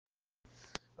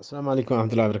আসসালামু আলাইকুম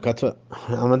রহমতুল্লাহ বরকাত।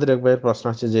 আমাদের এক ভাইয়ের প্রশ্ন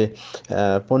হচ্ছে যে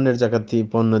পণ্যের জাকাত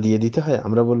পণ্য দিয়ে দিতে হয়।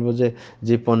 আমরা বলবো যে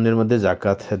যে পণ্যের মধ্যে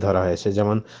জাকাত ধরা হয়েছে,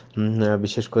 যেমন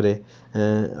বিশেষ করে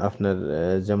আপনার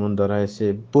যেমন ধরা হয়েছে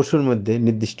পশুর মধ্যে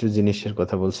নির্দিষ্ট জিনিসের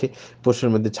কথা বলছি। পশুর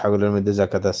মধ্যে ছাগলের মধ্যে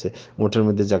জাকাত আছে, উটের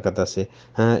মধ্যে জাকাত আছে,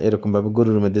 হ্যাঁ, এরকমভাবে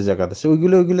গরুর মধ্যে জাকাত আছে,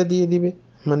 ওইগুলো দিয়ে দিবে,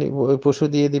 মানে ওই পশু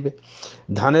দিয়ে দিবে।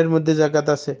 ধানের মধ্যে জাকাত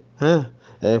আছে, হ্যাঁ,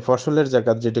 ফসলের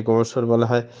জাকাত যেটাকে ওসর বলা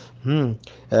হয়। হুম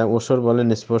ওসর বলেন,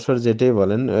 স্পসর যেটাই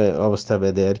বলেন, অবস্থা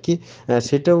ভেদে আর কি।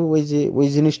 সেটাও ওই যে ওই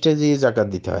জিনিসটা দিয়ে জাকাত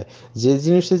দিতে হয়। যে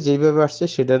জিনিসটা যেইভাবে আসছে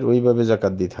সেটার ওইভাবে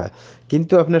জাকাত দিতে হয়।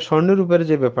 কিন্তু আপনার স্বর্ণরূপার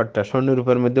যে ব্যাপারটা,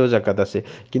 স্বর্ণরূপার মধ্যেও জাকাত আছে,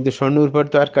 কিন্তু স্বর্ণরূপার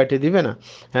তো আর কাটে দিবে না।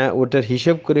 হ্যাঁ, ওটার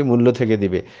হিসেব করে মূল্য থেকে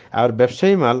দিবে। আর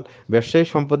ব্যবসায়ী মাল, ব্যবসায়ী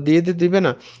সম্পদ দিয়ে দিবে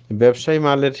না, ব্যবসায়ী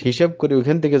মালের হিসাব করে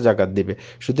ওইখান থেকে জাকাত দিবে।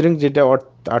 সুতরাং যেটা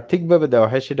আর্থিকভাবে দেওয়া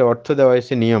হয় সেটা অর্থ দেওয়া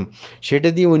হয়েছে নিয়ম, সেটা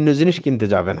দিয়ে অন্য জিনিস কিনতে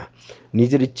যাবে না,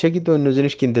 নিজের ইচ্ছাকৃত অন্য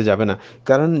জিনিস কিনতে যাবে না।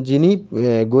 কারণ যিনি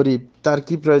গরিব, তার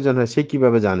কি প্রয়োজন হয় সে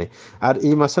কিভাবে জানে। আর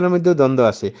এই মশালার মধ্যেও দ্বন্দ্ব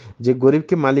আছে যে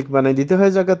গরিবকে মালিক বানাই দিতে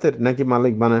হয় জাকাতের, নাকি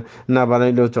মালিক না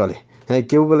বানাইলেও চলে। হ্যাঁ,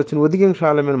 কেউ বলেছেন, অধিকাংশ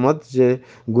আলেমের মত যে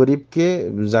গরিবকে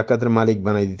জাকাতের মালিক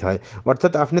বানাই দিতে হয়।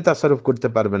 অর্থাৎ আপনি তাসারুফ করতে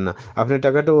পারবেন না, আপনি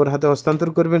টাকাটা ওর হাতে হস্তান্তর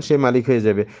করবেন, সে মালিক হয়ে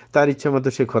যাবে, তার ইচ্ছা মতো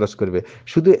সে খরচ করবে।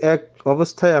 শুধু এক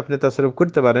অবস্থায় আপনি তাসারুফ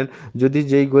করতে পারেন,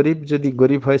 যদি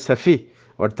গরিব হয় সাফি,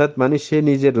 অর্থাৎ মানে সে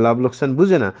নিজের লাভ লোকসান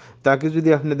বুঝে না, তাকে যদি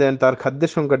আপনি দেন, তার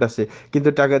খাদ্যের সংকট আছে, কিন্তু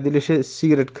টাকা দিলে সে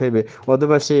সিগারেট খাইবে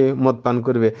অথবা সে মদ পান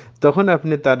করবে, তখন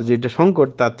আপনি তার যেটা সংকট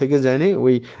তার থেকে জানে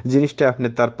ওই জিনিসটা আপনি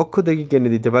তার পক্ষ থেকে কিনে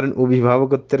দিতে পারেন,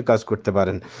 অভিভাবকত্বের কাজ করতে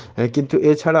পারেন। কিন্তু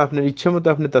এছাড়া আপনার ইচ্ছা মতো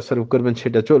আপনি তাসারুফ করবেন,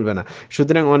 সেটা চলবে না।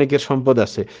 সুতরাং অনেকের সম্পদ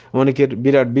আছে, অনেকের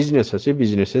বিরাট বিজনেস আছে,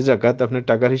 বিজনেসে জাকাত আপনার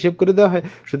টাকার হিসেব করে দেওয়া হয়,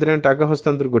 সুতরাং টাকা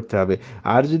হস্তান্তর করতে হবে।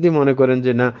 আর যদি মনে করেন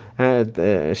যে না, হ্যাঁ,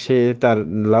 সে তার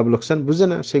লাভ লোকসান বুঝে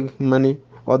না, সে মানে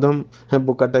অধম, হ্যাঁ,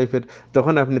 বোকা টাইপের,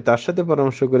 তখন আপনি তার সাথে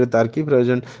পরামর্শ করে তার কি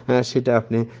প্রয়োজন, সেটা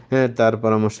আপনি, হ্যাঁ, তার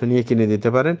পরামর্শ নিয়ে কিনে দিতে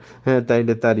পারেন। হ্যাঁ,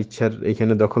 তাইলে তার ইচ্ছার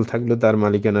এখানে দখল থাকলো, তার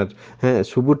মালিকানার, হ্যাঁ,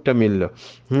 সুবুরটা মিলল।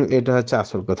 এটা হচ্ছে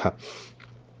আসল কথা।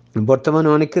 বর্তমানে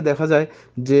অনেককে দেখা যায়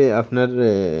যে আপনার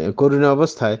করোনা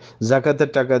অবস্থায় জাকাতের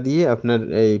টাকা দিয়ে আপনার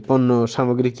এই পণ্য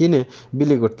সামগ্রী কিনে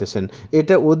বিলি করতেছেন।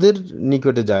 এটা ওদের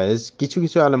নিকটে জায়েজ, কিছু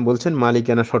কিছু আলেম বলছেন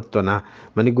মালিকানা শর্ত না,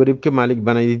 মানে গরিবকে মালিক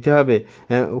বানাই দিতে হবে,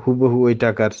 হুবহু ওই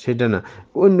টাকার, সেটা না,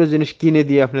 অন্য জিনিস কিনে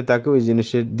দিয়ে আপনি তাকে ওই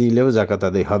জিনিসের দিলেও জাকাত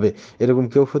আদায় হবে, এরকম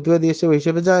কেউ ফতুয়া দিয়েছে, ওই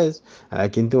হিসেবে জায়েজ।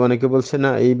 কিন্তু অনেকে বলছে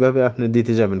না, এইভাবে আপনি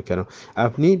দিতে যাবেন কেন,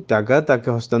 আপনি টাকা তাকে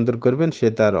হস্তান্তর করবেন, সে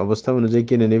তার অবস্থা অনুযায়ী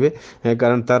কিনে নেবে। হ্যাঁ,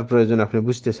 কারণ তার প্রয়োজন আপনি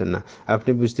বুঝতেছেন না,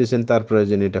 আপনি বুঝতেছেন তার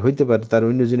প্রয়োজন এটা হইতে পারে, তার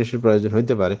অন্য জিনিসের প্রয়োজন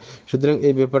হইতে পারে। সুতরাং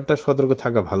এই ব্যাপারটা সতর্ক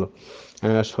থাকা ভালো,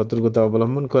 সতর্কতা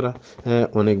অবলম্বন করা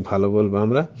অনেক ভালো বলবো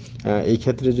আমরা। এই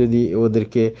ক্ষেত্রে যদি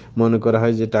ওদেরকে মনে করা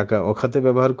হয় যে টাকা অখাতে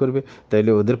ব্যবহার করবে,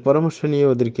 তাইলে ওদের পরামর্শ নিয়ে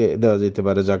ওদেরকে দেওয়া যেতে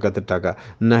পারে জাকাতের টাকা।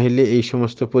 না হলে এই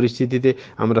সমস্ত পরিস্থিতিতে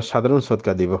আমরা সাধারণ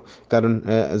সদকা দিব, কারণ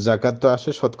জাকাত তো আসে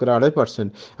শতকরা 2.5%,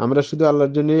 আমরা শুধু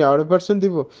আল্লাহর জন্য 2.5%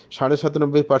 দিব,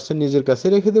 97.5% নিজের কাছে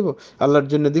রেখে দেবো, আল্লাহর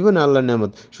জন্য দিব না, আল্লাহর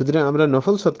নেয়ামত। সুতরাং আমরা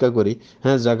নফল সৎকা করি,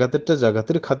 হ্যাঁ, জাকাতেরটা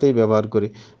জাকাতের খাতেই ব্যবহার করি,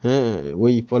 হ্যাঁ,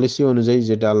 ওই পলিসি অনুযায়ী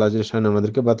যেটা আল্লাহ শান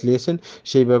আমাদেরকে বাতলিয়েছেন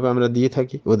সেইভাবে আমরা দিয়ে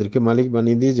থাকি, ওদেরকে মালিক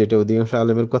বানিয়ে দিই, যেটা অধিকাংশ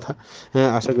আলেমের কথা। হ্যাঁ,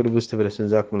 আশা করি বুঝতে পেরেছেন।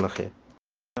 জাজাকুমুল্লাহ খাইর।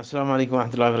 আসসালামু আলাইকুম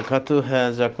রহমতুল্লাহ বরকাতু। হ্যাঁ,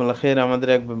 জাজাকুমুল্লাহ খাইর। আমাদের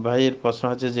এক ভাইয়ের প্রশ্ন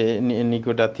হচ্ছে যে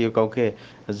নিকট আত্মীয় কাউকে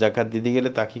জাকাত দিতে গেলে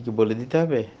তাকে কি বলে দিতে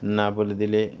হবে, না বলে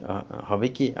দিলে হবে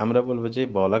কি? আমরা বলবো যে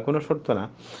বলা কোনো শর্ত না,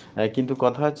 কিন্তু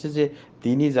কথা হচ্ছে যে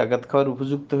তিনি জাকাত খাওয়ার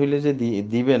উপযুক্ত হইলে যে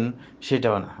দিবেন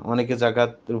সেটাও না। অনেকে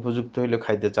জাকাত উপযুক্ত হইলে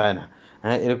খাইতে চায় না।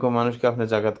 হ্যাঁ, এরকম মানুষকে আপনি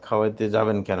জাকাত খাওয়াইতে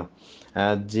যাবেন কেন?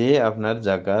 যে আপনার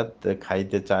জাকাত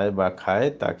খাইতে চায় বা খায়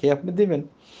তাকে আপনি দিবেন।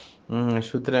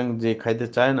 সুতরাং যে খাইতে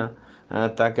চায় না,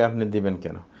 তাকে আপনি দিবেন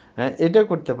কেন? হ্যাঁ, এটা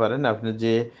করতে পারেন আপনি,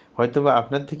 যে হয়তোবা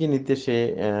আপনার থেকে নিতে সে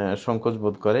সংকোচ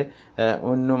বোধ করে।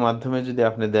 অন্য মাধ্যমে যদি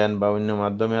আপনি দেন বা অন্য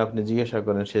মাধ্যমে আপনি জিজ্ঞাসা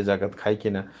করেন সে জাকাত খায়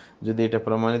কিনা, যদি এটা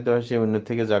প্রমাণিত হয় সে অন্য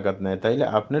থেকে জাকাত নেয়, তাইলে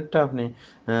আপনারটা আপনি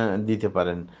দিতে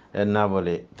পারেন না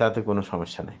বলে, তাতে কোনো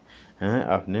সমস্যা নাই। হ্যাঁ,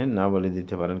 আপনি না বলে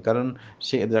দিতে পারেন, কারণ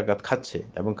সে জাকাত খাচ্ছে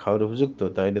এবং খাওয়ার উপযুক্ত,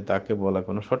 তাইলে তাকে বলা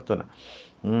কোনো শর্ত না।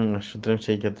 সুতরাং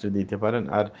সেই ক্ষেত্রে দিতে পারেন।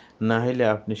 আর না হইলে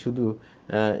আপনি শুধু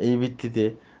এই ভিত্তিতে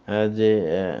যে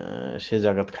সে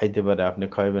জাগাত খাইতে পারে, আপনি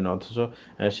খাওয়াইবেন, অথচ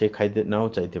সে খাইতে নাও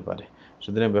চাইতে পারে।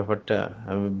 সুতরাং ব্যাপারটা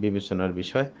বিবেচনার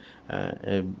বিষয়। আ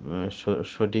এ স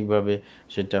সঠিকভাবে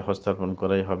সেটা হস্তাপন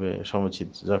করাই হবে সমুচিত।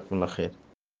 জাযাকুমুল্লাহ খাইর।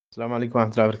 আসসালামু আলাইকুম ওয়া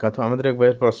রাহমাতুল্লাহি ওয়া বারাকাতুহু। আমাদের এক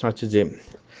ভাইয়ের প্রশ্ন হচ্ছে যে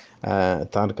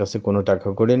তার কাছে কোনো টাকা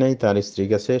কড়ি নাই, তার স্ত্রীর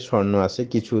কাছে স্বর্ণ আছে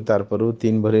কিছু, তারপরেও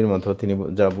 ৩ ভরির মতো তিনি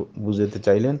যা বুঝাতে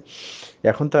চাইলেন।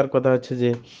 এখন তার কথা হচ্ছে যে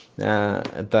আ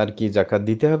তার কি জাকাত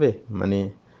দিতে হবে? মানে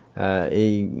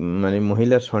এই মানে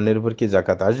মহিলার স্বর্ণের উপর কি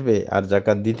জাকাত আসবে? আর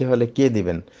জাকাত দিতে হলে কে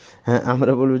দিবেন? হ্যাঁ,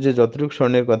 আমরা বলব যে যতটুকু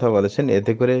স্বর্ণের কথা বলেছেন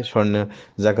এতে করে স্বর্ণ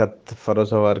জাকাত ফরজ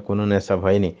হওয়ার কোনো নেশাব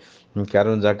হয়নি।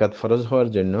 কারণ জাকাত ফরজ হওয়ার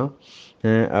জন্য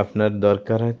আপনার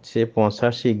দরকার হচ্ছে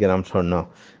 85 গ্রাম স্বর্ণ।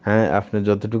 হ্যাঁ, আপনার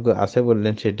যতটুকু আছে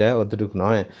বললেন সেটা অতটুকু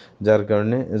নয়। যার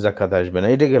কারণে জাকাত আসবে না।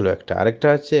 এটা গেল একটা। আরেকটা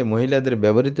হচ্ছে মহিলাদের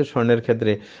ব্যবহৃত স্বর্ণের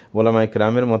ক্ষেত্রে ওলামায়ে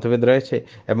কেরামের মতভেদ রয়েছে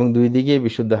এবং ২ দিকেই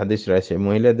বিশুদ্ধ হাদিস রয়েছে।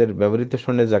 মহিলাদের ব্যবহৃত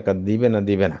স্বর্ণে জাকাত দিবে না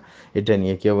দিবে না। এটা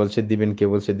নিয়ে কেউ বলছে দিবেন, কেউ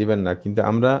বলছে দিবেন না। কিন্তু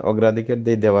আমরা অগ্রাধিকার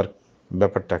দেই দেওয়ার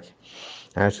ব্যাপারটাকে।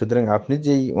 সুতরাং আপনি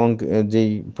যেই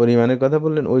পরিমাণের কথা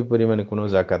বললেন ওই পরিমাণে কোনো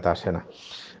জাকাত আসে না।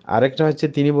 আরেকটা হচ্ছে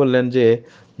তিনি বললেন যে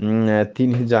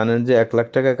তিনি জানেন যে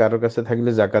 ৳১,০০,০০০ কারো কাছে থাকলে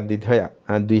জাকাত দিতে হয়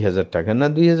 ৳২,০০০। না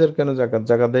 ২,০০০ কেন জাকাত?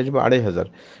 জাকাত আসবে ২,৫০০।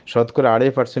 শতকরা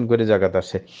 ২.৫% করে জাকাত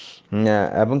আসে।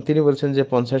 এবং তিনি বলছেন যে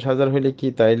 ৫০,০০০ হইলে কি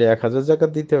তাইলে ১,০০০ জাকাত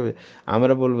দিতে হবে?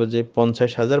 আমরা বলব যে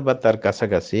 ৫০,০০০ বা তার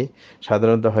কাছাকাছি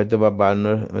সাধারণত হয়তোবা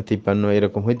 ৫২, ৫৩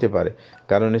 এরকম হইতে পারে।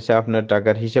 কারণ হচ্ছে আপনার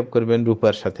টাকার হিসাব করবেন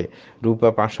রূপার সাথে। রূপা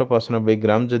 ৫৯৫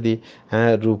 গ্রাম যদি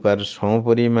রূপার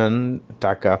সমপরিমাণ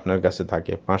টাকা আপনার কাছে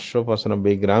থাকে, ৫৯৫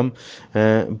 গ্রাম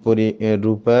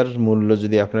রূপার মূল্য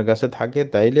যদি আপনার কাছে থাকে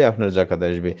তাইলে আপনার জাকাত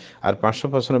আসবে। আর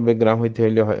 ৫৯৫ গ্রাম হইতে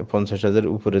হইলে ৫০,০০০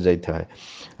 উপরে যাইতে হয়।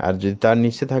 আর যদি তার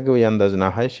নিচে থাকে ওই আন্দাজ না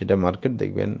হয় সেটা মার্কেট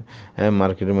দেখবেন,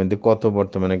 মার্কেটের মধ্যে কত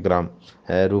বর্তমানে গ্রাম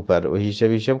রূপার ওই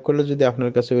হিসাব করলে যদি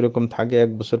আপনার কাছে ওইরকম থাকে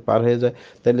 ১ বছর পার হয়ে যায়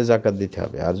তাইলে জাকাত দিতে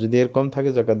হবে। আর যদি এর কম থাকে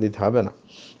জাকাত দিতে হবে না।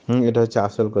 এটা হচ্ছে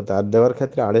আসল কথা। আর দেওয়ার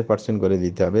ক্ষেত্রে ২.৫% করে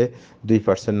দিতে হবে।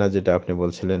 ২% না যেটা আপনি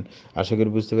বলছিলেন। আশা করি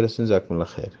বুঝতে পেরেছেন। জাযাকুমুল্লাহ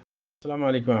খাইর। আসসালামু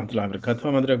আলাইকুম ওয়া রাহমাতুল্লাহি ওয়া বারাকাতুহু।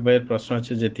 আমাদের এক ভাইয়ের প্রশ্ন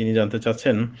হচ্ছে যে তিনি জানতে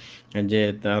চাচ্ছেন যে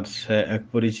তার এক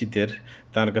পরিচিতের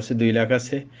তার কাছে ২ লাখ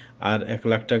আছে আর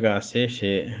 ৳১,০০,০০০ আছে। সে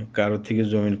কারো থেকে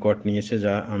জমির কট নিয়েছে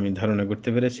যা আমি ধারণা করতে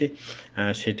পেরেছি।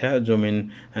 সেটা জমিন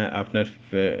আপনার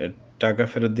টাকা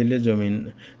ফেরত দিলে জমিন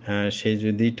সে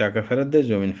যদি টাকা ফেরত দেয়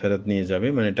জমিন ফেরত নিয়ে যাবে।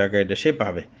 মানে টাকা এটা সে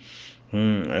পাবে।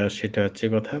 সেটা হচ্ছে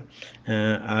কথা।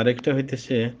 আরেকটা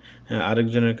হইতেছে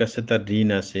আরেকজনের কাছে তার ঋণ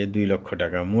আছে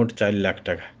 ৳২,০০,০০০ মোট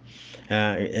 ৳৪,০০,০০০। আ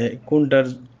কোনটার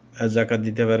জাকাত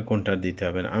দিতে হবে আর কোনটার দিতে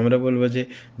হবে না? আমরা বলব যে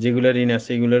যেগুলার ঋণ আছে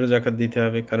এগুলারও জাকাত দিতে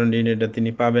হবে। কারণ ঋণ এটা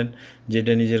তিনি পাবেন।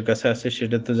 যেটা নিজের কাছে আছে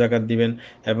সেটার তো জাকাত দিবেন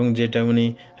এবং যেটা উনি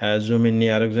জমি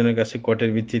নিয়ে আরেকজনের কাছে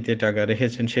কটের ভিত্তিতে টাকা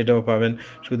রেখেছেন সেটাও পাবেন।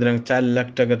 সুতরাং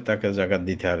 ৳৪,০০,০০০ তাকে জাকাত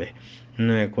দিতে হবে।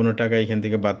 কোনো টাকা এখান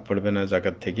থেকে বাদ পড়বে না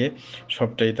জাকাত থেকে।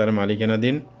 সবটাই তার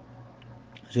মালিকানাধীন।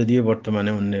 যদিও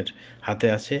বর্তমানে অন্যের হাতে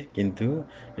আছে কিন্তু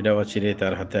এটা অচিরেই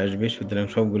তার হাতে আসবে। সুতরাং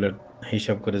সবগুলার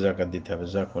হিসাব করে জাকাত দিতে হবে।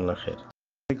 জাযাকুমুল্লাহ খাইর।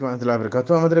 ওয়ালাইকুম আসসালাম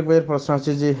বারাকাতুহু। আমাদের এক ভাইয়ের প্রশ্ন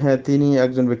আছে যে হ্যাঁ, তিনি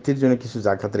একজন ব্যক্তির জন্য কিছু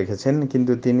জাকাত রেখেছেন।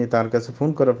 কিন্তু তিনি তার কাছে ফোন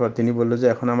করার পর তিনি বলল যে,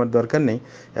 "এখন আমার দরকার নেই।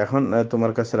 এখন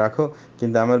তোমার কাছে রাখো।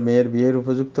 কিন্তু আমার মেয়ের বিয়ের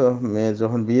উপযুক্ত মেয়ে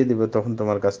যখন বিয়ে দিব তখন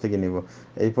তোমার কাছ থেকে নিব।"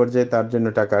 এই পর্যায়ে তার জন্য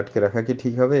টাকা আটকে রাখা কি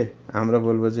ঠিক হবে? আমরা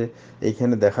বলব যে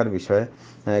এইখানে দেখার বিষয়।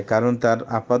 কারণ তার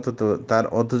আপাতত তার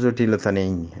অত জটিলতা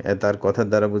নেই। তার কথার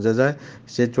দ্বারা বোঝা যায়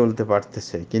সে চলতে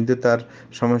পারতেছে। কিন্তু তার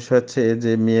সমস্যা হচ্ছে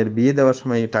যে মেয়ের বিয়ে দেওয়ার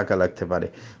সময় টাকা লাগতে পারে।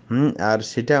 আর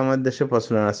সেটা আমার দেশে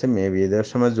প্রচলন আছে। মেয়ে বিয়ে দেওয়ার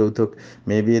সময় যৌতুক,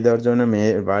 মেয়ে বিয়ে দেওয়ার জন্য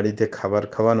মেয়ের বাড়িতে খাবার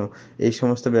খাওয়ানো, এই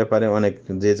সমস্ত ব্যাপারে অনেক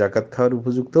যে জাকাত খাওয়ার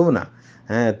উপযুক্তও না,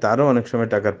 তারও অনেক সময়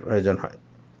টাকার প্রয়োজন হয়।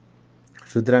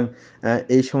 সুতরাং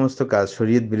এই সমস্ত কাজ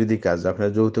শরীয়ত বিরোধী কাজ আপনার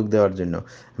যৌতুক দেওয়ার জন্য,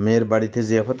 মেয়ের বাড়িতে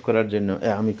জিয়াফত করার জন্য,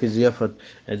 আমি কি জিয়াফত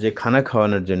যে খানা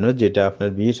খাওয়ানোর জন্য যেটা আপনার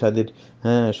বিয়ে-শাদির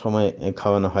সময়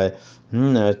খাওয়ানো হয়,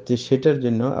 তো সেটার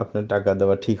জন্য আপনার টাকা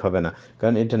দেওয়া ঠিক হবে না।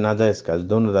 কারণ এটা নাজায়েজ কাজ।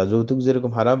 দোনোটা যৌতুক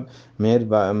যেরকম হারাম, মেয়ের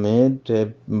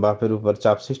বাপের উপর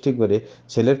চাপ সৃষ্টি করে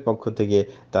ছেলের পক্ষ থেকে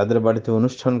তাদের বাড়িতে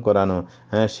অনুষ্ঠান করানো,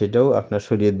 সেটাও আপনার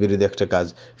শরীয়ত বিরোধী একটা কাজ।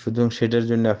 সুতরাং সেটার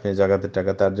জন্য আপনি জাকাতের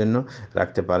টাকা তার জন্য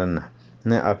রাখতে পারেন না।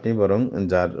 আপনি বরং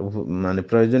যার মানে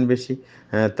প্রয়োজন বেশি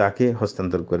তাকে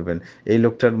হস্তান্তর করবেন। এই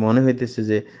লোকটার মনে হইতেছে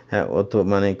যে অত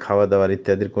মানে খাওয়া-দাওয়ার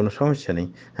ইত্যাদির কোনো সমস্যা নেই।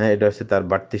 এটা হচ্ছে তার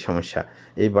বাড়তি সমস্যা।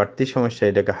 এই বাড়তি সমস্যা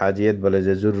এটাকে হাজিয়াত বলে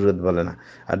যে জরুরত বলে না।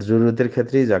 আর জরুরতের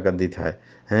ক্ষেত্রেই জাকাত দিতে হয়।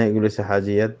 এগুলো হচ্ছে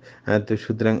হাজিয়াত। তো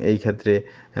সুতরাং এই ক্ষেত্রে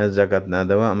জাকাত না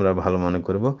দেওয়া আমরা ভালো মনে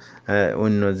করব।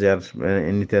 অন্য যার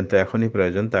নিতান্ত এখনই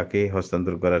প্রয়োজন তাকেই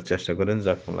হস্তান্তর করার চেষ্টা করেন।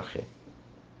 জাযাকুমুল্লাহ খাইর।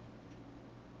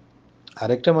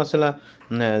 আরেকটা মাসলা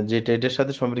যেটা এটার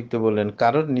সাথে সম্পৃক্ত বললেন,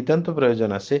 কারোর নিতান্ত প্রয়োজন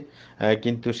আছে,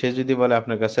 কিন্তু সে যদি বলে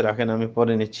আপনার কাছে রাখেন আমি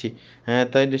পরে নিচ্ছি,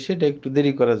 তাইলে সেটা একটু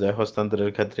দেরি করা যায়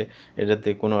হস্তান্তরের ক্ষেত্রে। এটাতে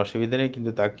কোনো অসুবিধা নেই।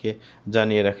 কিন্তু তাকে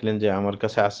জানিয়ে রাখলেন যে আমার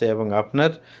কাছে আছে এবং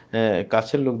আপনার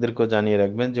কাছের লোকদেরকেও জানিয়ে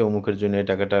রাখবেন যে অমুকের জন্য এই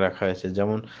টাকাটা রাখা হয়েছে।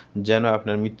 যেন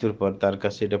আপনার মৃত্যুর পর তার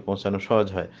কাছে এটা পৌঁছানো সহজ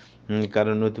হয়।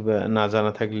 কারণ নতুবা না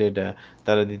জানা থাকলে এটা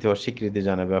তারা দিতে অস্বীকৃতি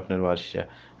জানাবে আপনার ওয়ারিশরা।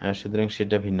 সুতরাং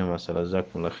সেটা ভিন্ন মাসালা।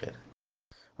 জাযাকুমুল্লাহ খাইর।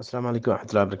 আসসালামু আলাইকুম ওয়া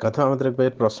রাহমাতুল্লাহি ওয়া বারাকাতুহু। আমাদের এক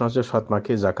ভাইয়ের প্রশ্ন হচ্ছে সৎ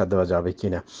মাকে যাকাত দেওয়া যাবে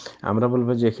কিনা? আমরা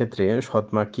বলব যে এক্ষেত্রে সৎ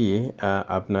মা কি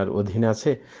আপনার অধীনে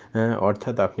আছে?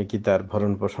 অর্থাৎ আপনি কি তার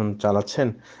ভরণ-পোষণ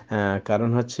চালাচ্ছেন?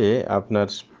 কারণ হচ্ছে আপনার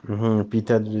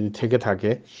পিতা যদি থেকে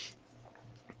থাকে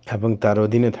এবং তার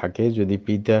অধীনে থাকে, যদি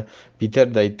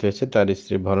পিতার দায়িত্ব হচ্ছে তার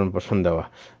স্ত্রীর ভরণ-পোষণ দেওয়া।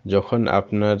 যখন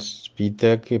আপনার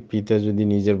পিতা যদি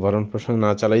নিজের ভরণ-পোষণ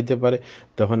না চালাইতে পারে,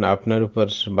 তখন আপনার উপর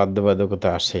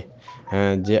বাধ্যবাধকতা আসে।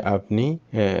 যে আপনি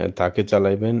তাকে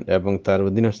চালাইবেন এবং তার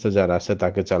অধীনস্থ যারা আছে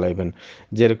তাকে চালাইবেন।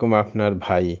 যেরকম আপনার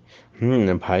ভাই,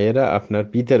 ভাইয়েরা আপনার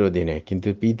পিতার অধীনে।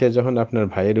 কিন্তু পিতা যখন আপনার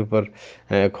ভাইয়ের উপর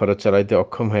খরচ চালাইতে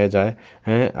অক্ষম হয়ে যায়,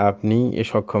 আপনি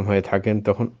সক্ষম হয়ে থাকেন,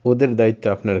 তখন ওদের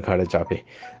দায়িত্ব আপনার ঘাড়ে চাপে।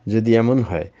 যদি এমন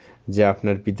হয় যে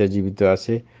আপনার পিতা জীবিত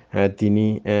আছে,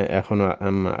 তিনি এখনো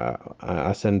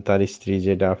আছেন, তার স্ত্রী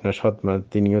যেটা আপনার সৎ মা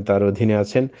তিনিও তার অধীনে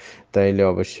আছেন, তাইলে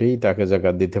অবশ্যই তাকে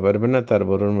যাকাত দিতে পারবেন না। তার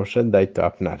ভরণ-পোষণের দায়িত্ব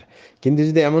আপনার। কিন্তু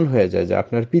যদি এমন হয়ে যায় যে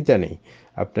আপনার পিতা নেই,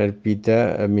 আপনার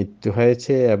পিতা মৃত্যু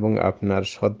হয়েছে এবং আপনার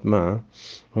সৎ মা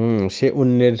সে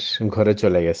অন্যের ঘরে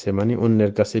চলে গেছে। মানে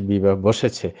অন্যের কাছে বিবাহ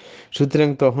বসেছে।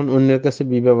 সুতরাং তখন অন্যের কাছে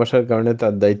বিবাহ বসার কারণে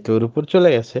তার দায়িত্ব ওর উপর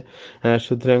চলে গেছে।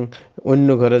 সুতরাং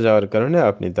অন্য ঘরে যাওয়ার কারণে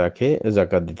আপনি তাকে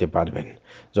যাকাত দিতে পারবেন।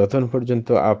 যতক্ষণ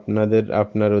পর্যন্ত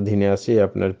আপনার অধীনে আছে,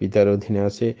 আপনার পিতার অধীনে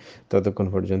আছে,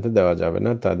 ততক্ষণ পর্যন্ত দেওয়া যাবে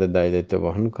না। তাদের দায়-দায়িত্ব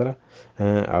বহন করা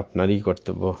আপনারই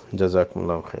কর্তব্য।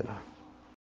 জাযাকুমুল্লাহু খাইরা।